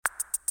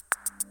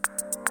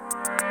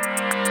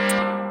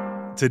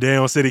Today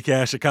on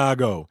CityCast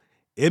Chicago,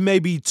 it may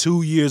be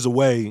 2 years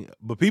away,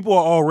 but people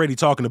are already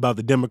talking about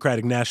the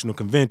Democratic National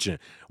Convention,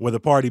 where the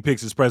party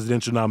picks its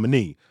presidential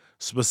nominee,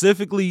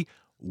 specifically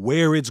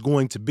where it's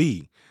going to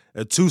be.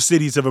 Two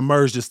cities have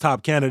emerged as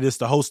top candidates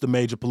to host a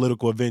major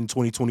political event in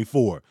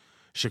 2024,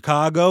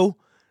 Chicago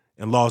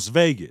and Las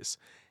Vegas.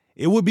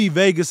 It would be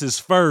Vegas's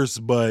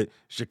first, but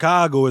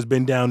Chicago has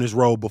been down this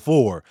road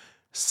before,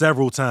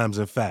 several times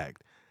in fact.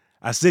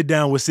 I sit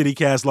down with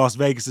CityCast Las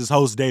Vegas's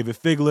host David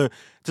Figler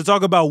to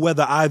talk about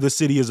whether either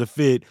city is a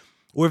fit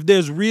or if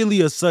there's really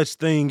a such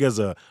thing as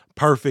a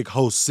perfect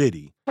host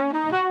city.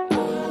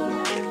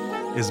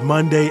 It's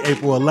Monday,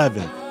 April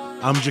 11th.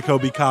 I'm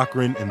Jacoby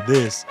Cochran, and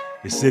this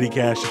is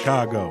CityCast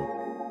Chicago.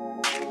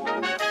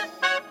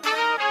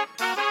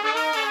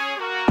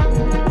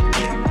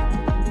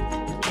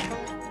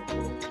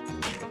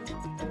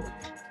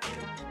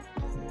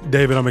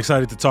 David, I'm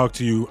excited to talk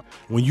to you.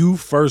 When you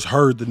first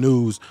heard the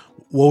news,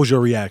 what was your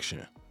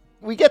reaction?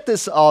 We get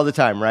this all the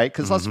time, right?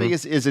 Because Las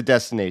Vegas is a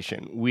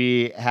destination.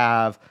 We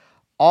have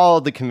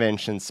all the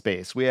convention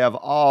space. We have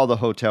all the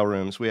hotel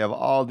rooms. We have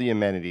all the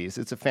amenities.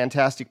 It's a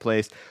fantastic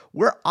place.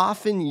 We're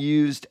often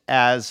used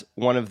as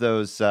one of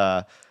those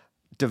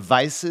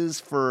devices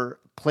for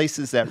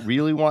places that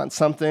really want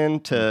something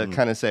to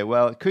kind of say,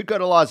 well, it could go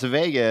to Las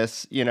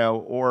Vegas,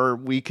 or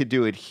we could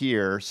do it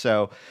here.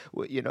 So,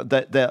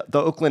 the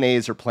Oakland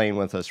A's are playing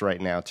with us right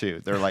now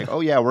too. They're like, oh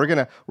yeah, we're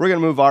gonna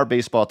move our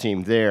baseball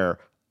team there,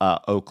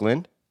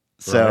 Oakland.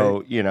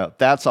 So, right.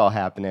 That's all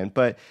happening.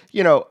 But,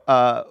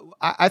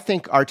 I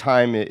think our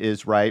time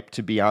is ripe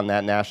to be on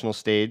that national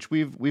stage.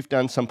 We've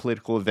done some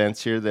political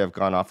events here that have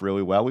gone off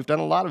really well. We've done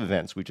a lot of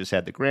events. We just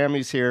had the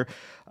Grammys here.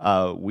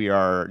 We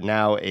are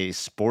now a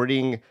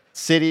sporting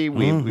city.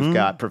 We've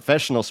got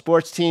professional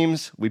sports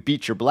teams. We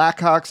beat your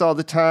Blackhawks all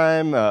the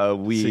time.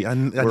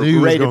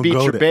 We're ready to beat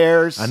your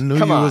Bears. I knew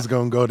you was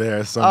going to go there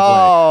at some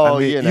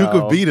point. You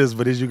could beat us,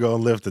 but is you going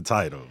to lift the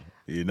title?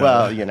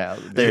 Well,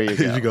 there you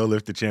go. You go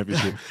lift the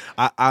championship.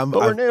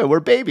 We're new.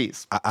 We're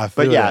babies. I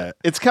feel that.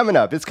 It's coming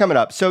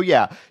up. So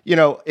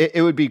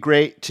it would be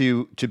great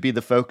to be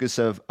the focus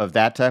of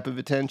that type of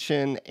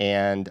attention.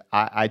 And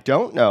I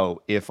don't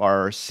know if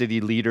our city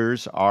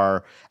leaders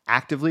are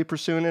actively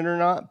pursuing it or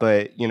not.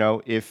 But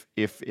if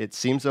it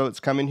seems though it's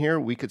coming here,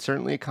 we could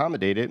certainly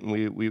accommodate it, and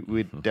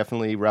we'd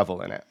definitely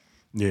revel in it.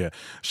 Yeah.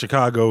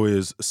 Chicago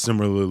is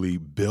similarly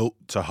built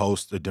to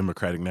host a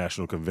Democratic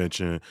National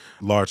Convention,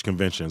 large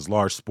conventions,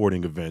 large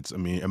sporting events. I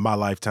mean, in my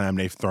lifetime,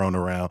 they've thrown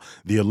around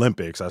the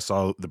Olympics. I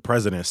saw the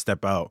president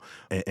step out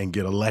and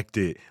get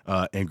elected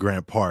in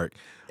Grant Park.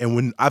 And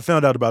when I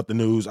found out about the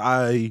news,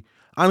 I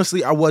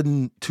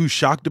wasn't too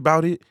shocked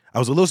about it. I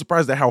was a little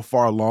surprised at how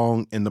far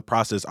along in the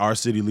process our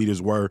city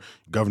leaders were.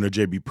 Governor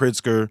J.B.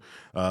 Pritzker,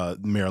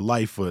 Mayor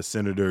Lightfoot,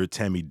 Senator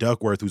Tammy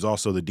Duckworth, who's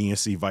also the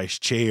DNC vice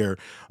chair,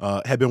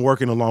 had been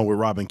working along with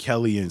Robin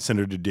Kelly and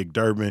Senator Dick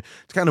Durbin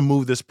to kind of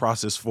move this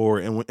process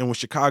forward. And when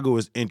Chicago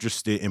is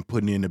interested in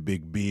putting in a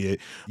big bid,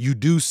 you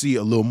do see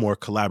a little more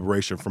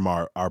collaboration from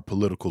our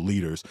political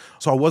leaders.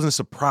 So I wasn't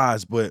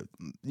surprised, but,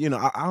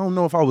 I don't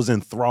know if I was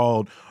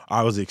enthralled.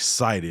 I was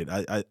excited.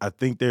 I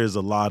think there's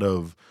a lot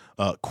of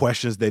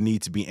questions that need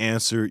to be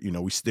answered.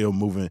 We still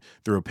moving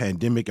through a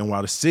pandemic, and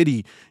while the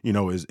city,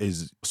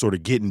 is sort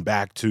of getting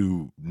back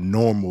to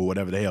normal,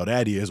 whatever the hell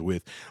that is,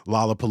 with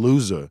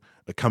Lollapalooza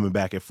coming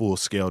back at full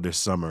scale this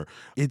summer,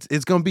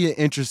 it's going to be an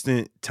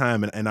interesting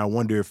time, and I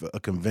wonder if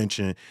a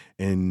convention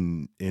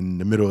in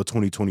the middle of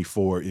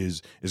 2024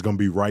 is going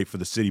to be right for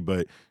the city.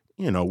 But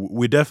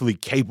we're definitely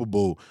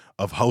capable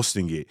of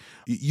hosting it.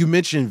 You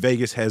mentioned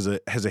Vegas has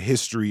a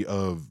history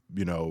of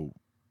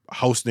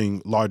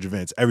hosting large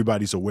events.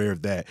 Everybody's aware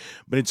of that.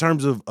 But in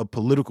terms of a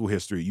political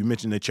history, you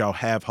mentioned that y'all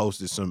have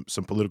hosted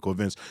some political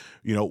events.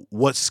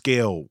 What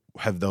scale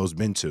have those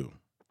been to?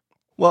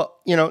 Well,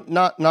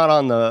 not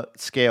on the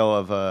scale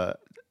of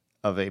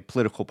a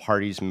political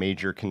party's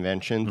major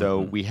convention, though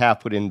we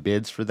have put in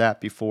bids for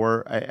that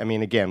before. I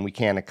mean, again, we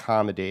can't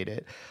accommodate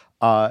it.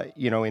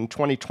 In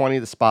 2020,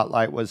 the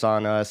spotlight was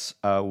on us.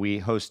 We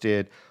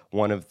hosted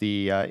one of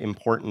the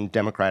important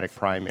Democratic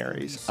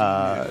primaries,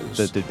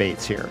 the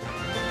debates here.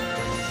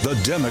 The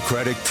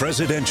Democratic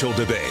presidential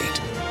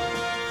debate,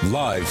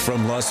 live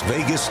from Las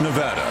Vegas,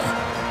 Nevada.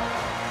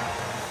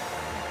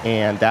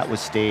 And that was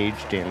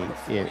staged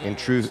in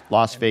true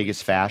Las Vegas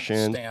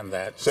fashion.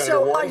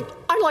 So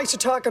I'd like to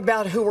talk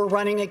about who we're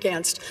running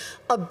against.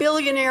 A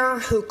billionaire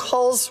who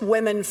calls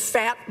women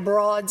fat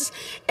broads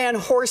and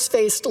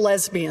horse-faced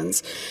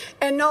lesbians.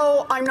 And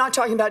no, I'm not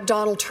talking about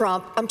Donald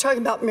Trump. I'm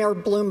talking about Mayor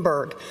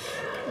Bloomberg.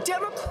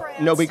 Democrats.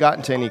 Nobody got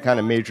into any kind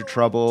of major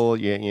trouble.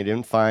 You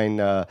didn't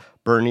find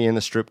Bernie in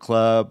the strip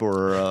club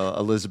or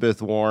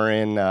Elizabeth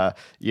Warren,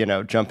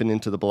 jumping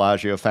into the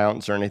Bellagio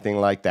fountains or anything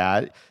like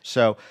that.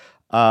 So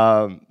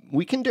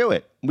we can do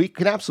it. We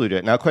can absolutely do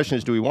it. Now, the question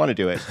is, do we want to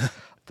do it?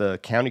 The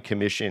county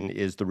commission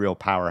is the real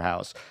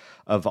powerhouse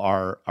of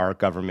our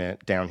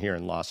government down here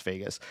in Las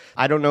Vegas.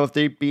 I don't know if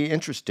they'd be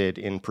interested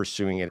in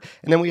pursuing it.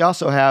 And then we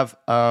also have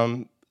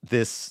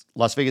this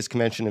Las Vegas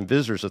Convention and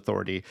Visitors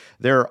Authority,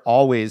 they're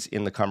always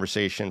in the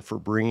conversation for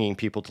bringing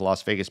people to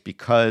Las Vegas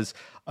because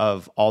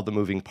of all the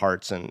moving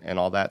parts and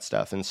all that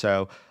stuff. And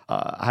so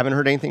I haven't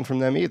heard anything from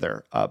them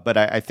either. But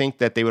I think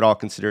that they would all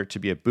consider it to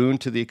be a boon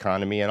to the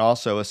economy and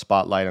also a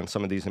spotlight on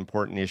some of these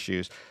important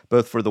issues,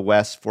 both for the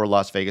West, for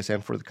Las Vegas,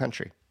 and for the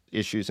country.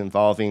 Issues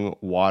involving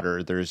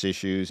water, there's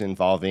issues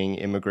involving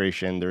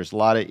immigration, there's a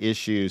lot of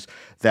issues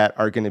that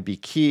are going to be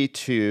key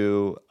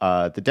to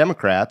the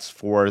Democrats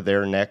for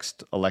their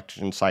next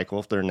election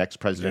cycle, their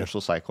next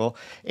presidential cycle.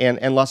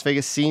 And Las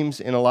Vegas seems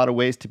in a lot of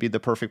ways to be the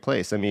perfect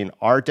place. I mean,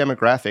 our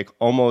demographic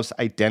almost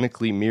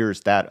identically mirrors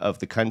that of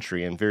the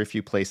country, and very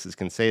few places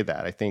can say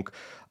that. I think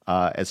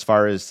as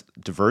far as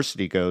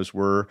diversity goes,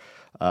 we're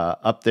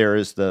up there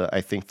as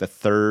I think the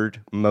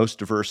third most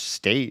diverse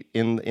state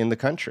in the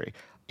country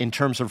in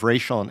terms of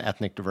racial and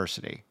ethnic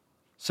diversity.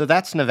 So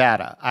that's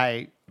Nevada.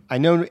 I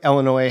know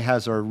Illinois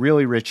has a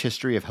really rich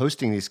history of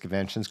hosting these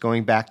conventions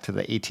going back to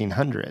the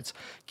 1800s.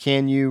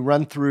 Can you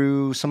run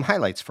through some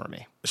highlights for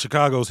me?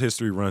 Chicago's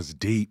history runs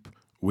deep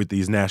with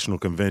these national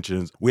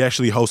conventions. We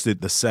actually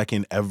hosted the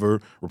second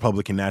ever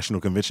Republican National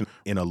Convention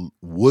in a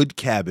wood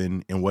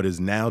cabin in what is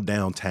now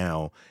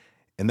downtown,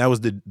 and that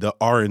was the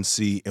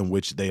RNC in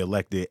which they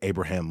elected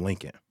Abraham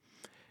Lincoln.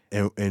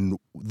 And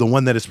the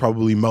one that is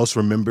probably most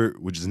remembered,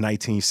 which is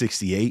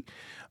 1968,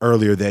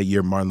 earlier that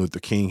year, Martin Luther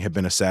King had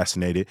been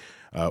assassinated.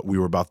 We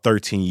were about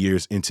 13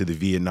 years into the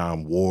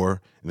Vietnam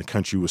War, and the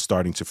country was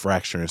starting to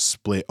fracture and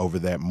split over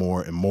that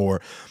more and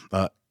more.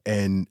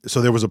 And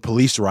so there was a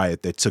police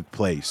riot that took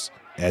place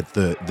at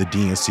the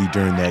DNC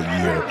during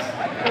that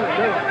year.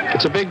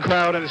 It's a big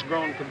crowd, and it's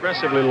grown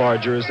progressively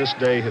larger as this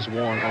day has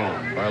worn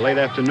on. By late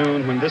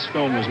afternoon, when this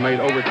film was made,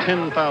 over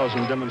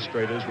 10,000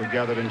 demonstrators were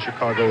gathered in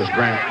Chicago's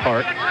Grant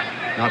Park,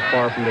 not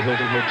far from the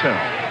Hilton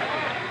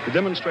Hotel. The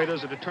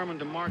demonstrators are determined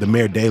to march. The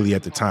Mayor Daley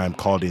at the time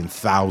called in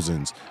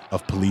thousands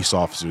of police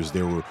officers.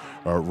 There were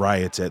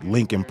riots at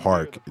Lincoln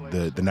Park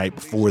the night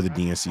before the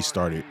DNC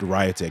started, the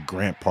riots at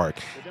Grant Park,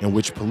 in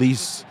which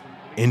police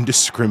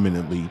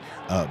indiscriminately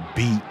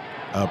beat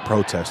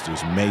protesters,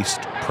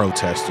 maced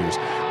protesters.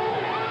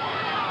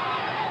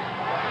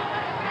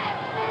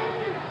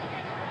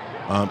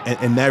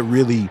 And that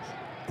really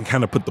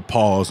kind of put the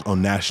pause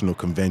on national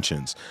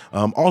conventions.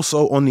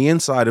 Also, on the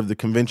inside of the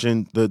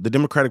convention, the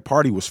Democratic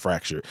Party was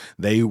fractured.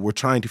 They were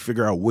trying to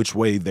figure out which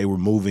way they were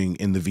moving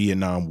in the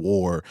Vietnam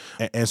War.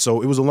 And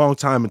so it was a long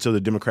time until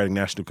the Democratic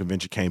National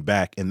Convention came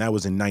back, and that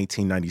was in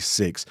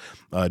 1996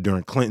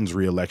 during Clinton's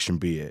reelection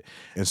bid.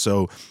 And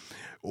so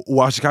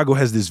while Chicago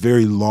has this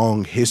very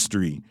long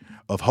history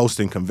of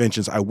hosting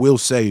conventions, I will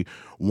say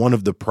one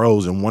of the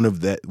pros and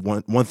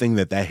one thing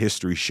that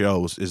history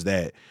shows is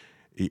that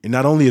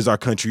not only is our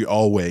country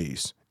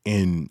always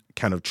in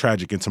kind of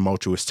tragic and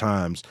tumultuous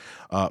times,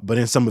 but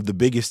in some of the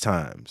biggest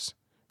times,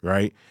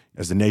 right?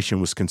 As the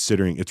nation was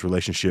considering its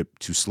relationship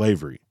to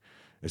slavery,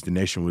 as the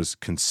nation was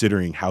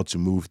considering how to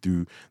move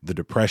through the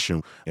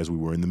Depression, as we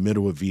were in the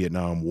middle of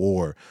Vietnam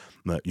War,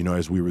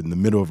 as we were in the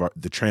middle of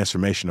the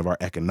transformation of our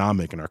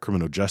economic and our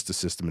criminal justice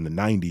system in the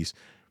 90s,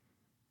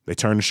 they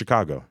turned to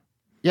Chicago.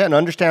 Yeah, and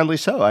understandably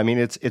so. I mean,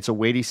 it's a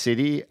weighty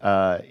city.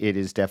 It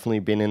has definitely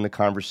been in the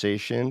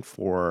conversation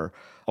for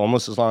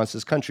almost as long as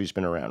this country's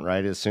been around,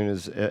 right? As soon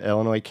as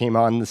Illinois came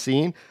on the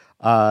scene,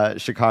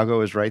 Chicago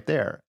is right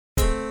there.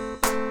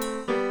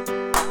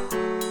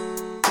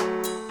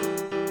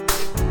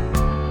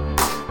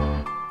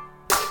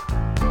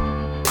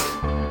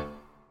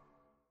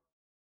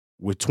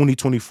 With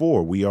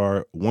 2024, we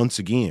are once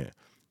again,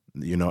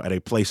 at a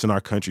place in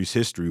our country's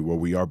history where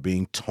we are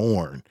being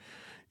torn.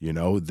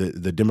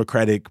 The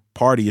Democratic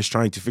Party is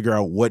trying to figure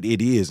out what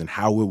it is and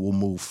how it will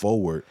move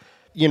forward.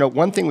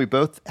 One thing we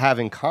both have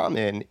in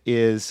common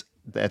is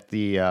that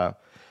the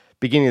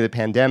beginning of the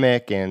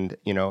pandemic and,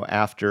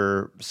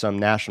 after some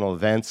national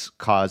events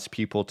caused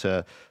people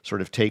to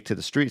sort of take to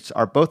the streets,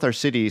 both our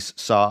cities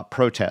saw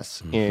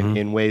protests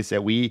in ways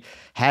that we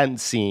hadn't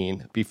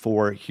seen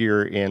before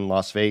here in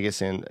Las Vegas,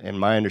 and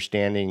my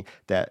understanding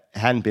that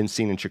hadn't been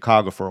seen in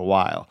Chicago for a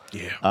while.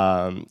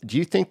 Yeah. Do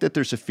you think that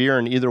there's a fear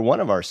in either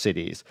one of our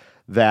cities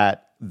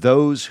that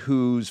those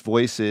whose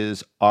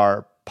voices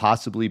are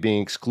possibly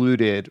being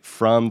excluded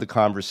from the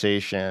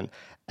conversation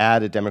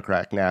at a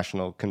Democratic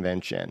National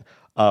Convention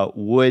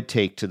would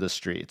take to the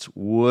streets,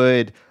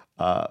 would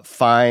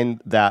find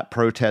that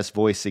protest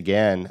voice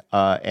again,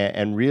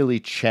 and really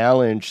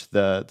challenge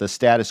the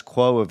status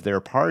quo of their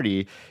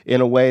party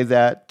in a way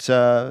that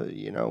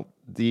the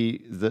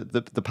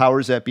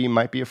powers that be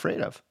might be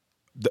afraid of?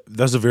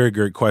 That's a very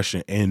great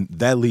question, and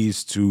that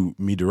leads to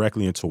me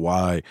directly into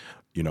why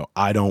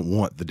I don't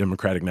want the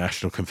Democratic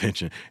National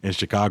Convention in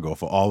Chicago.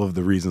 For all of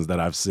the reasons that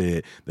I've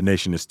said, the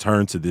nation has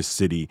turned to this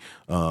city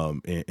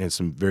in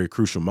some very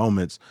crucial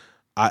moments.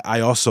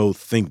 I also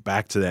think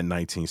back to that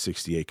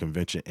 1968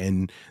 convention,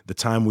 and the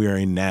time we are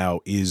in now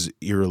is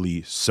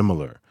eerily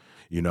similar.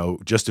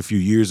 Just a few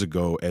years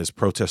ago, as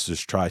protesters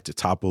tried to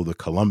topple the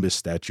Columbus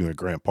statue in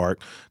Grant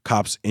Park,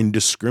 cops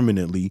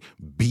indiscriminately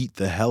beat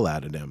the hell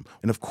out of them.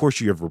 And of course,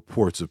 you have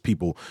reports of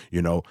people,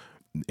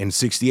 in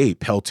 68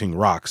 pelting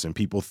rocks and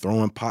people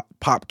throwing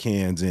pop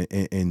cans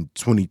in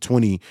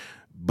 2020.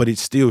 But it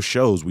still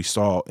shows, we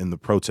saw in the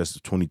protests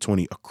of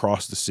 2020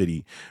 across the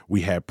city,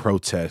 we had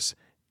protests,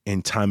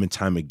 and time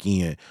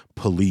again,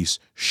 police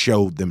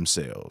showed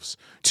themselves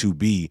to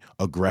be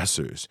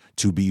aggressors,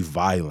 to be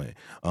violent,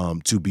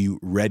 to be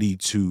ready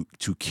to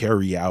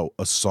carry out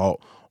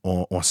assault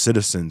on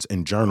citizens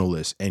and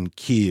journalists and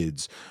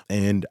kids.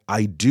 And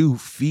I do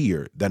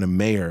fear that a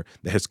mayor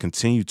that has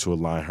continued to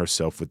align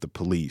herself with the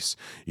police,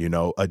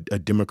 a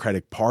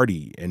Democratic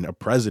Party and a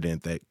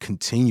president that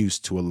continues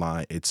to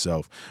align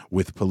itself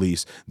with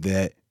police,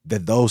 that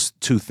those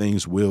two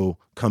things will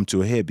come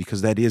to a head,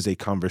 because that is a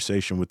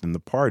conversation within the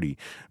party,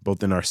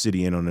 both in our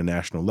city and on a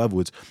national level.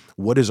 It's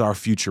what is our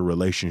future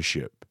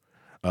relationship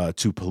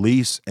to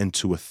police and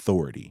to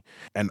authority?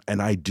 And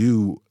I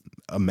do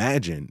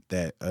imagine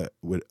that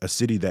with a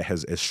city that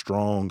has as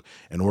strong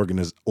an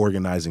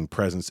organizing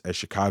presence as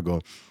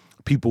Chicago,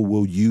 people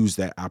will use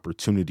that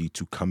opportunity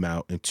to come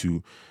out and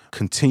to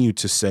continue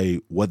to say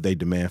what they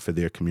demand for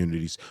their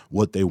communities,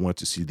 what they want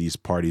to see these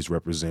parties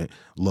represent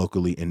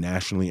locally and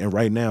nationally. And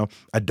right now,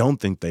 I don't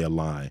think they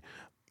align.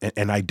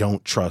 And I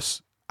don't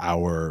trust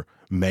our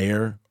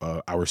mayor,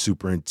 our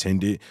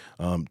superintendent,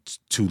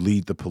 to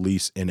lead the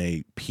police in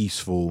a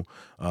peaceful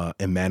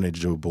and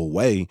manageable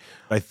way.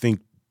 I think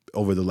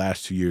over the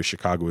last 2 years,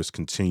 Chicago has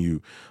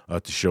continued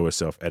to show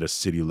itself at a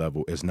city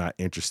level is not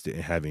interested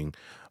in having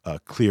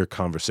clear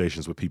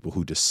conversations with people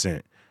who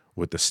dissent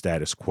with the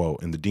status quo.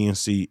 And the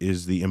DNC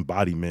is the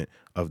embodiment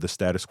of the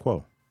status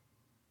quo.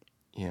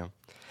 Yeah.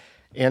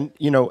 And,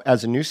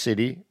 as a new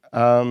city,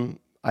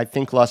 I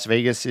think Las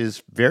Vegas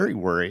is very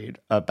worried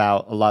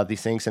about a lot of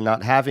these things and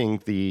not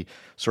having the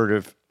sort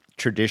of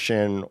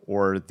tradition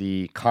or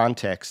the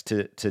context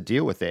to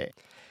deal with it.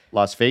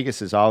 Las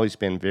Vegas has always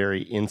been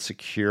very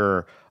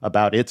insecure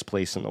about its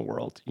place in the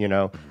world.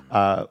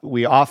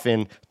 We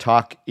often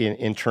talk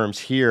in terms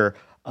here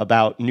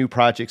about new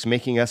projects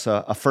making us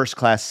a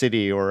first-class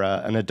city or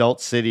an adult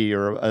city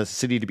or a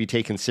city to be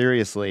taken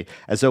seriously,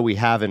 as though we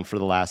haven't for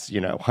the last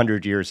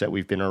 100 years that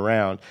we've been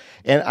around.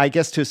 And I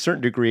guess to a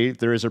certain degree,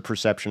 there is a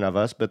perception of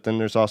us, but then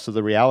there's also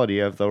the reality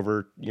of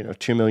over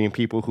 2 million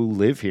people who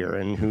live here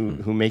and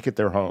who make it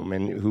their home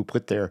and who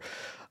put their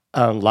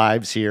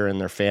lives here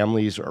and their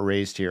families are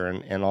raised here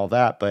and all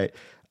that. But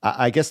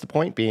I guess the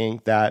point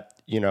being that,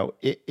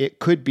 it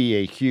could be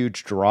a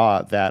huge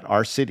draw that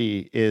our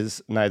city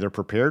is neither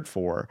prepared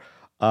for,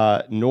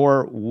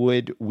 nor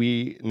would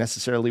we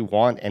necessarily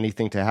want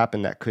anything to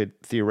happen that could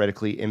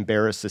theoretically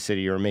embarrass the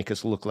city or make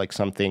us look like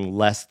something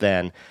less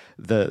than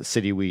the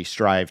city we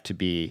strive to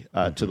be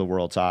to the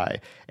world's eye.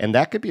 And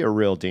that could be a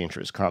real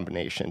dangerous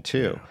combination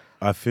too. Yeah.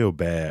 I feel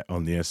bad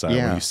on the inside.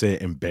 When you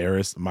said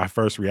embarrassed, my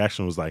first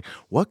reaction was like,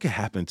 what could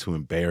happen to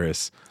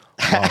embarrass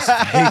Las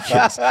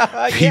Vegas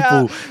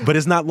people? But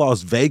it's not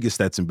Las Vegas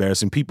that's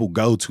embarrassing. People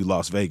go to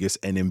Las Vegas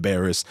and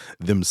embarrass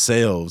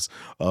themselves.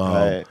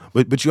 Right.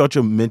 But you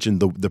also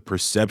mentioned the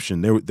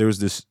perception. There was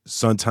this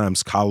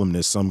Sun-Times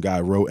columnist, some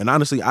guy wrote, and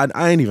honestly,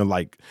 I ain't even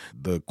like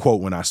the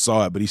quote when I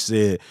saw it, but he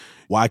said,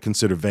 why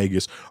consider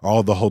Vegas?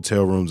 All the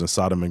hotel rooms in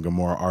Sodom and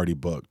Gomorrah already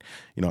booked.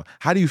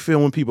 How do you feel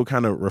when people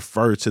kind of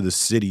refer to the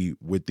city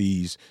with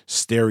these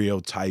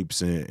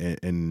stereotypes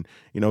and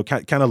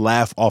kind of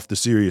laugh off the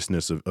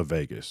seriousness of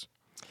Vegas?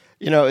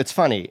 It's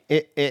funny.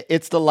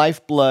 It's the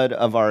lifeblood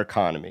of our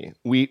economy.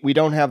 We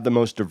don't have the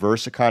most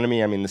diverse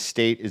economy. I mean, the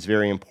state is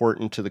very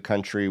important to the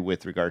country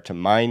with regard to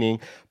mining,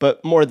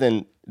 but more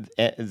than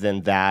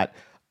that,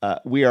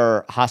 we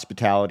are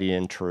hospitality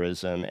and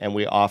tourism, and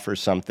we offer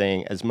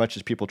something, as much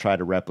as people try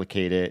to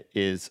replicate it,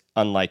 is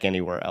unlike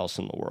anywhere else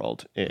in the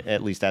world.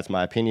 At least that's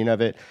my opinion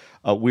of it.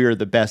 We are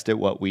the best at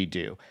what we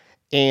do.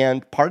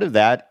 And part of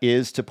that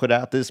is to put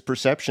out this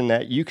perception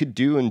that you could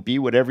do and be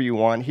whatever you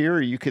want here,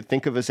 or you could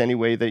think of us any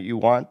way that you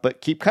want,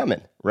 but keep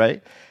coming,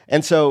 right?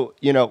 And so,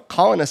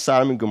 calling us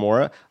Sodom and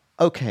Gomorrah,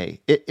 okay,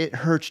 it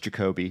hurts,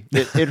 Jacoby.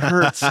 It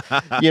hurts,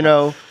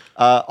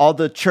 all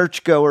the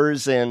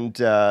churchgoers and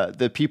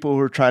the people who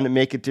are trying to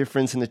make a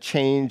difference and a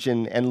change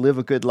and live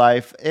a good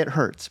life. It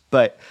hurts.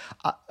 But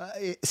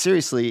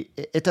seriously,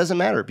 it doesn't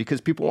matter,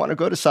 because people want to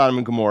go to Sodom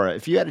and Gomorrah.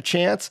 If you had a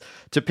chance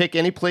to pick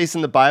any place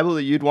in the Bible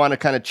that you'd want to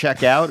kind of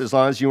check out, as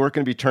long as you weren't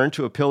going to be turned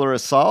to a pillar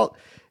of salt,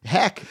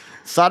 heck,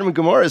 Sodom and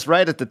Gomorrah is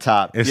right at the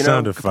top. It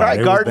sounded fun.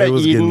 It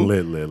was getting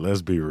lit.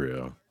 Let's be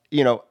real.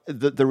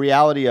 The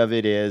reality of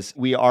it is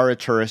we are a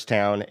tourist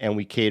town, and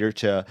we can't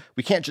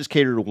just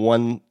cater to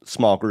one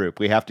small group.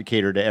 We have to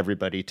cater to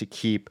everybody to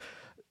keep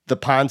the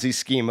Ponzi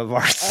scheme of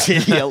our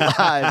city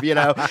alive,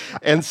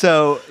 And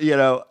so,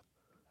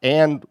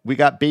 and we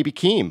got Baby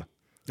Keem.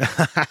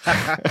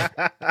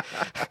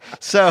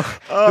 So,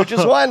 who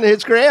just won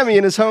his Grammy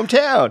in his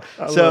hometown.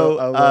 I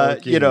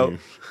love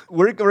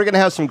we're going to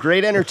have some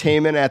great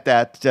entertainment at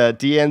that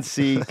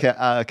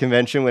DNC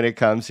convention when it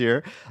comes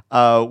here.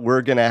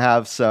 We're going to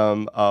have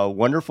some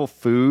wonderful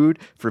food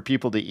for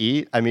people to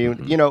eat. I mean,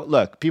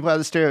 look, people have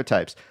the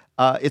stereotypes.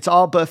 It's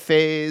all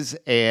buffets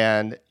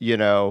and,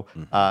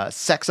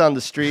 sex on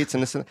the streets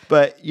and this.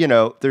 But,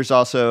 there's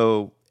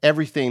also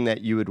everything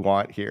that you would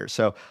want here.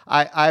 So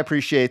I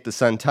appreciate the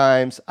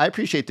Sun-Times. I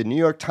appreciate the New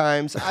York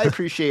Times. I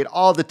appreciate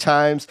all the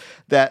Times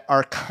that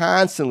are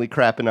constantly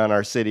crapping on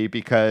our city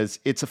because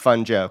it's a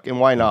fun joke. And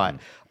why not?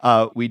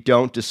 We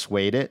don't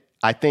dissuade it.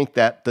 I think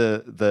that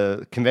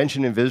the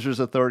Convention and Visitors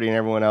Authority and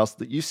everyone else,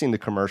 that you've seen the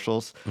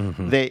commercials,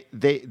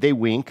 they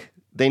wink.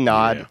 They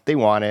nod. They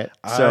want it.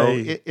 So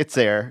it's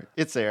there.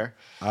 It's there.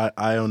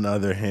 I, on the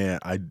other hand,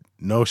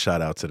 no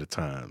shout out to the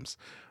Times.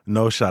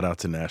 No shout out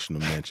to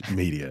national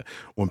media.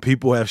 When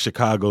people have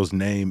Chicago's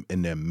name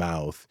in their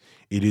mouth,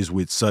 it is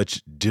with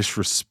such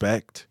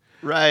disrespect.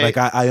 Right. Like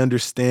I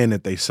understand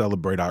that they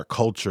celebrate our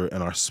culture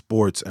and our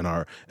sports and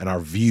our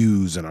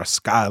views and our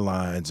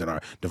skylines and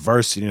our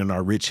diversity and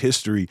our rich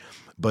history.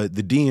 But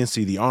the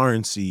DNC, the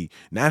RNC,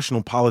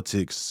 national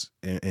politics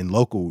and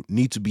local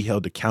need to be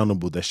held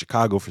accountable that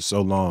Chicago for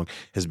so long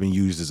has been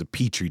used as a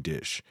petri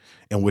dish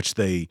in which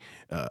they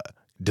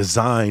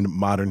designed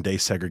modern day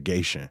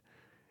segregation,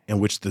 in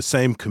which the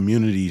same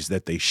communities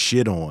that they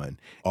shit on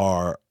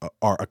are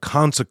a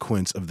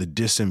consequence of the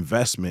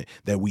disinvestment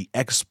that we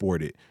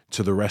exported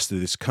to the rest of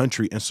this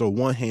country. And so on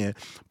one hand,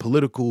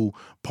 political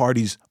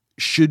parties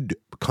should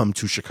come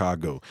to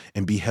Chicago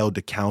and be held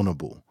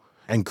accountable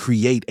and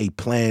create a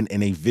plan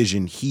and a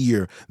vision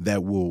here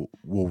that will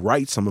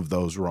right some of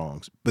those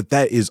wrongs. But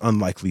that is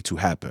unlikely to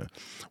happen.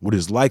 What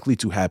is likely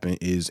to happen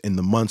is in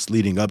the months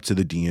leading up to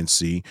the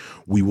DNC,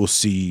 we will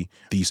see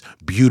these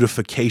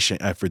beautification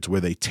efforts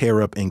where they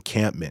tear up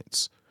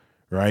encampments,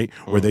 right?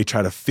 Where they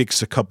try to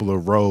fix a couple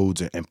of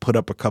roads and put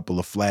up a couple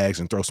of flags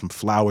and throw some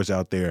flowers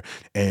out there.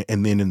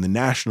 And then in the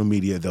national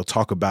media, they'll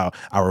talk about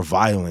our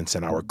violence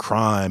and our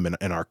crime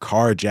and our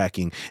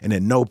carjacking. And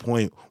at no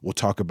point will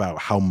talk about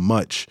how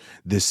much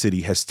this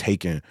city has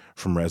taken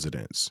from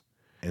residents.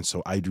 And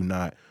so I do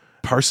not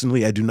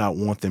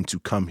want them to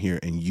come here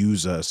and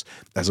use us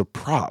as a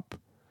prop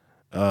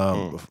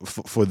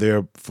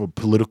for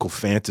political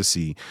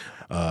fantasy.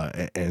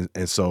 And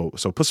so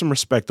put some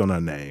respect on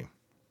our name.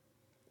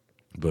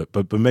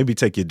 But maybe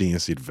take your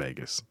DNC to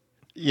Vegas.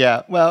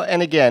 Yeah, well,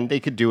 and again,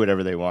 they could do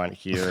whatever they want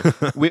here.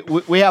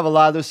 we have a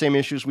lot of those same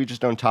issues. We just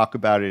don't talk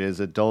about it as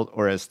adult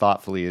or as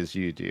thoughtfully as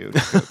you do.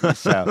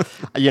 So,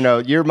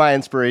 you're my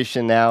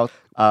inspiration now.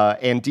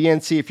 And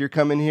DNC, if you're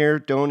coming here,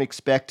 don't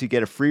expect to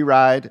get a free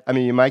ride. I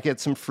mean, you might get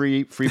some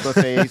free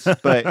buffets,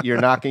 but you're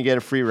not going to get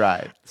a free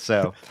ride.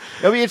 So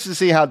it'll be interesting to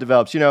see how it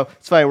develops.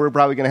 It's funny. We're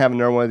probably going to have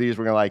another one of these.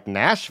 We're going to like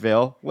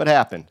Nashville. What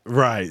happened?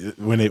 Right.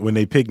 When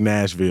they pick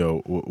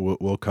Nashville,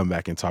 we'll come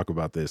back and talk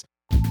about this.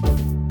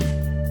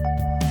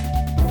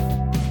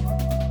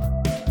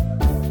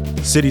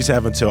 Cities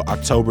have until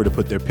October to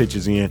put their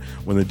pitches in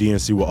when the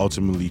DNC will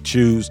ultimately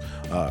choose.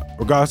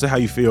 Regardless of how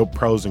you feel,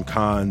 pros and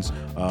cons,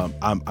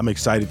 I'm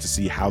excited to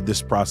see how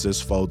this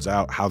process folds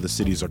out, how the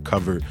cities are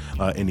covered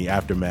in the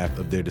aftermath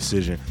of their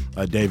decision.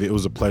 David, it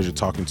was a pleasure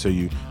talking to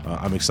you.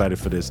 I'm excited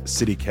for this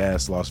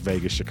CityCast Las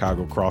Vegas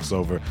Chicago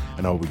crossover,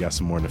 and I hope we got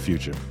some more in the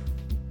future.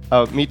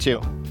 Oh, me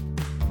too.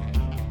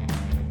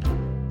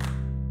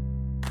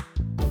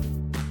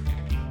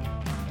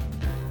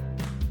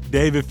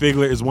 David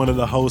Figler is one of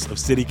the hosts of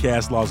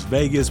CityCast Las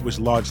Vegas, which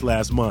launched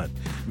last month.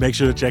 Make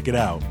sure to check it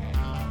out.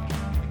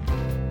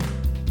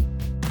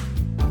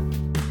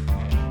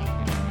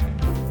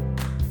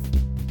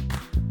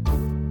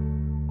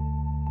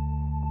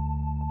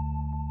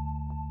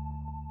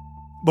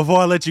 Before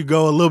I let you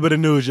go, a little bit of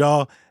news,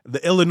 y'all.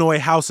 The Illinois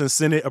House and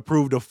Senate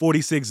approved a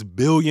 $46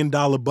 billion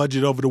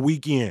budget over the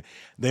weekend.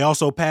 They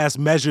also passed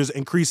measures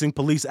increasing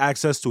police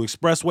access to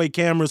expressway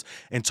cameras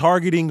and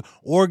targeting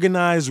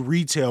organized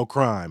retail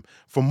crime.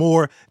 For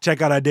more,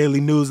 check out our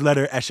daily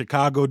newsletter at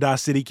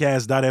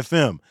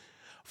chicago.citycast.fm.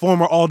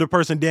 Former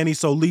alderperson Danny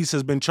Solis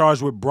has been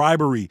charged with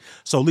bribery.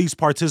 Solis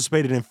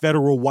participated in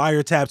federal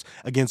wiretaps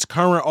against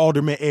current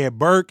alderman Ed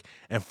Burke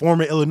and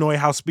former Illinois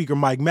House Speaker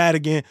Mike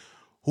Madigan,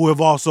 who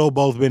have also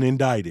both been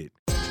indicted.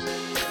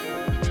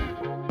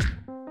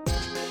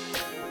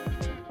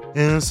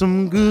 And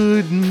some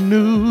good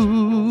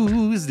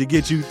news to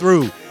get you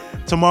through.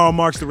 Tomorrow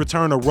marks the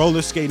return of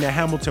roller skating at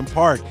Hamilton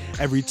Park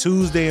every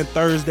Tuesday and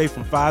Thursday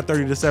from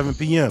 5:30 to 7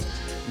 p.m.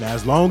 Now,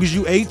 as long as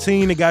you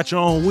 18 and got your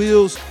own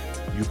wheels,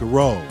 you can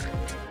roll.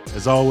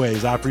 As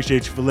always, I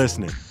appreciate you for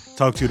listening.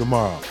 Talk to you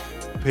tomorrow.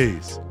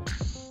 Peace.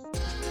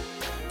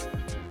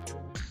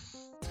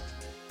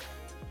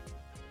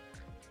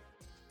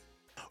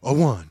 A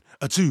 1,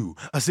 a 2,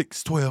 a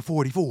 6, 12,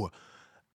 44.